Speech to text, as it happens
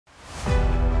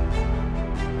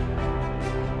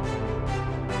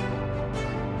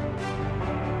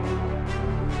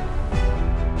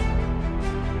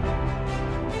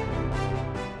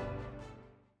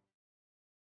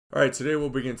Alright, today we'll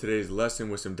begin today's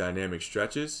lesson with some dynamic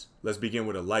stretches. Let's begin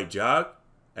with a light jog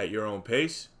at your own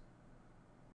pace.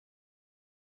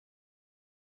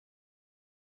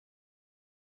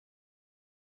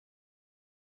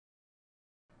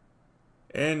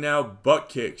 And now butt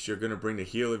kicks. You're going to bring the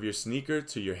heel of your sneaker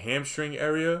to your hamstring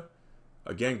area.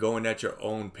 Again, going at your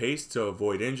own pace to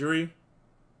avoid injury.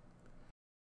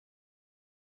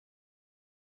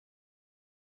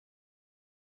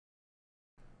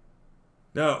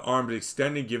 Now, arms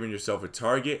extended, giving yourself a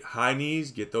target. High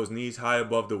knees, get those knees high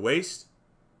above the waist.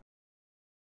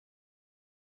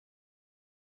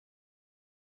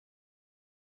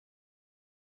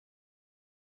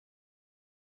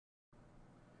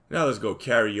 Now let's go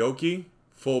karaoke.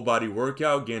 Full body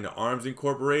workout, getting the arms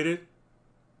incorporated.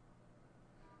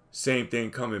 Same thing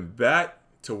coming back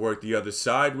to work the other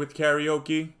side with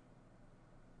karaoke.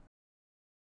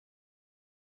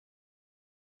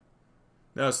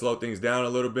 Now slow things down a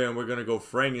little bit and we're going to go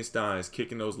Frankenstein's,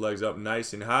 kicking those legs up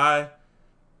nice and high.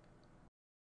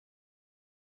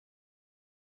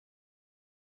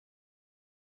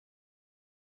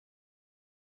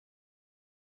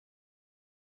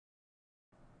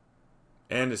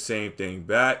 And the same thing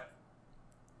back.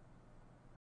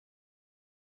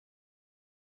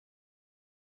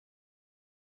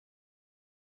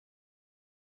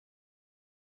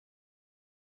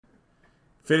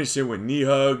 Finishing with knee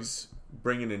hugs,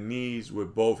 bringing the knees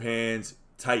with both hands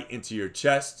tight into your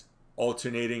chest,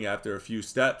 alternating after a few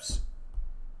steps.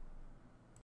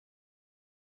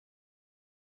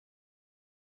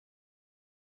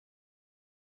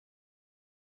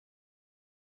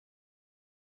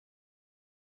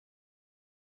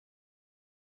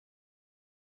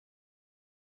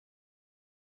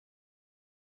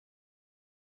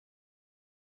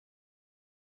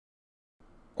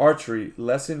 Archery,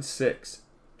 Lesson 6,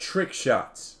 Trick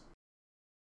Shots.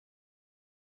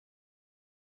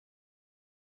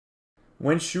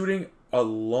 When shooting a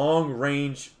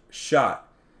long-range shot,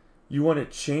 you want to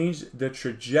change the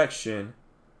trajectory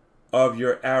of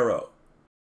your arrow.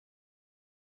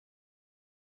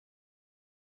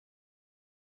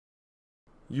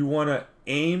 You want to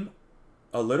aim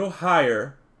a little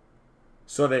higher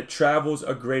so that it travels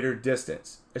a greater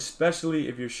distance, especially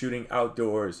if you're shooting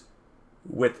outdoors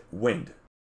with wind.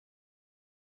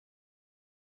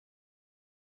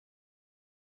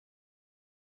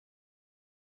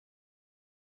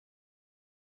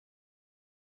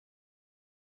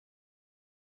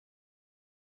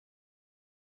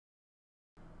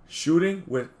 Shooting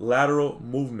with lateral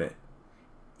movement,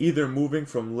 either moving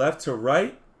from left to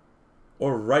right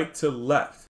or right to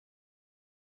left.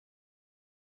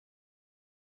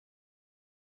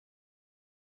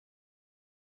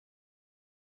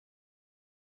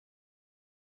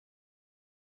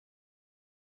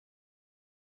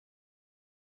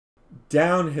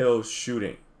 Downhill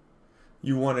shooting.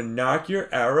 You want to knock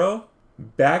your arrow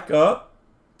back up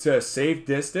to a safe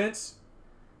distance,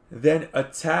 then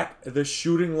attack the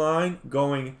shooting line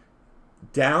going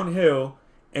downhill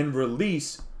and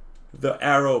release the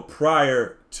arrow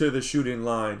prior to the shooting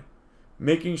line,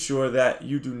 making sure that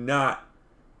you do not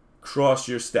cross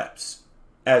your steps,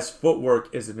 as footwork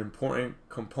is an important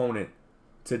component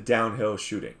to downhill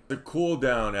shooting. To cool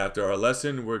down after our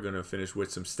lesson, we're going to finish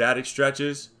with some static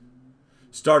stretches.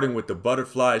 Starting with the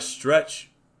butterfly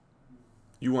stretch,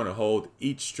 you want to hold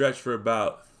each stretch for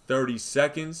about 30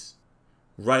 seconds.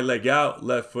 Right leg out,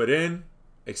 left foot in.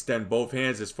 Extend both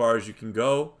hands as far as you can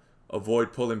go.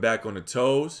 Avoid pulling back on the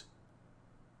toes.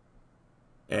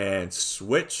 And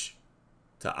switch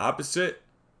to opposite.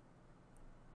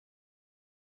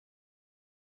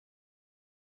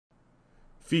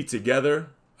 Feet together.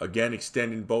 Again,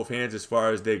 extending both hands as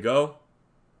far as they go.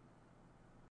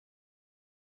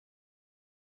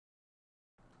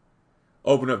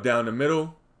 Open up down the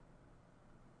middle.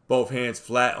 Both hands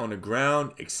flat on the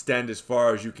ground. Extend as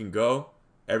far as you can go.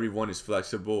 Everyone is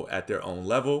flexible at their own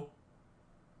level.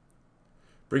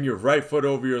 Bring your right foot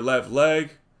over your left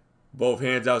leg. Both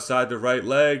hands outside the right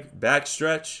leg. Back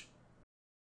stretch.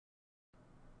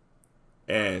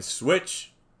 And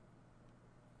switch.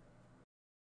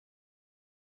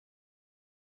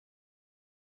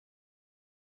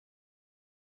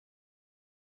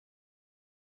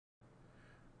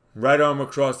 Right arm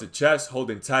across the chest,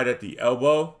 holding tight at the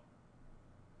elbow.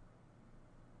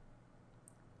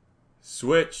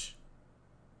 Switch.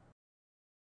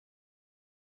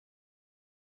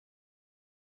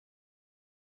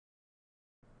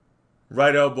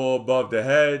 Right elbow above the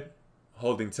head,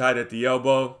 holding tight at the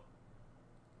elbow.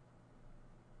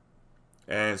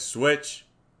 And switch.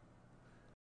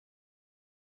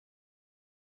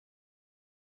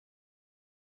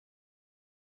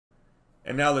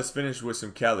 And now let's finish with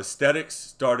some calisthenics,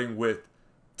 starting with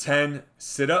 10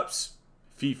 sit-ups,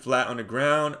 feet flat on the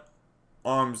ground,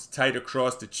 arms tight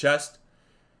across the chest.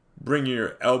 Bring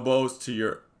your elbows to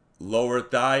your lower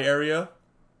thigh area.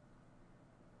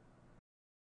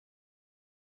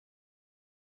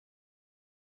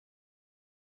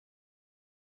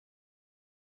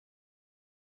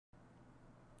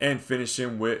 And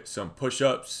finishing with some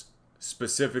push-ups,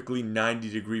 specifically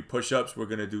 90-degree push-ups. We're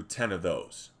going to do 10 of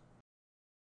those.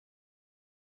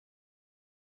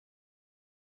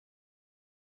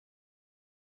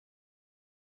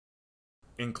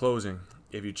 In closing,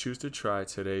 if you choose to try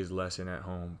today's lesson at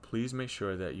home, please make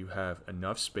sure that you have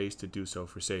enough space to do so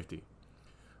for safety.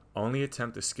 Only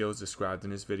attempt the skills described in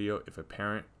this video if a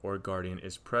parent or guardian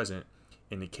is present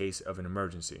in the case of an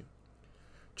emergency.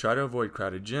 Try to avoid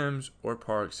crowded gyms or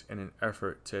parks in an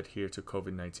effort to adhere to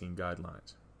COVID-19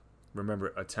 guidelines.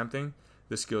 Remember, attempting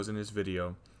the skills in this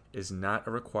video is not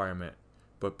a requirement,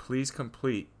 but please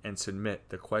complete and submit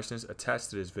the questions attached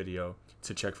to this video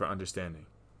to check for understanding.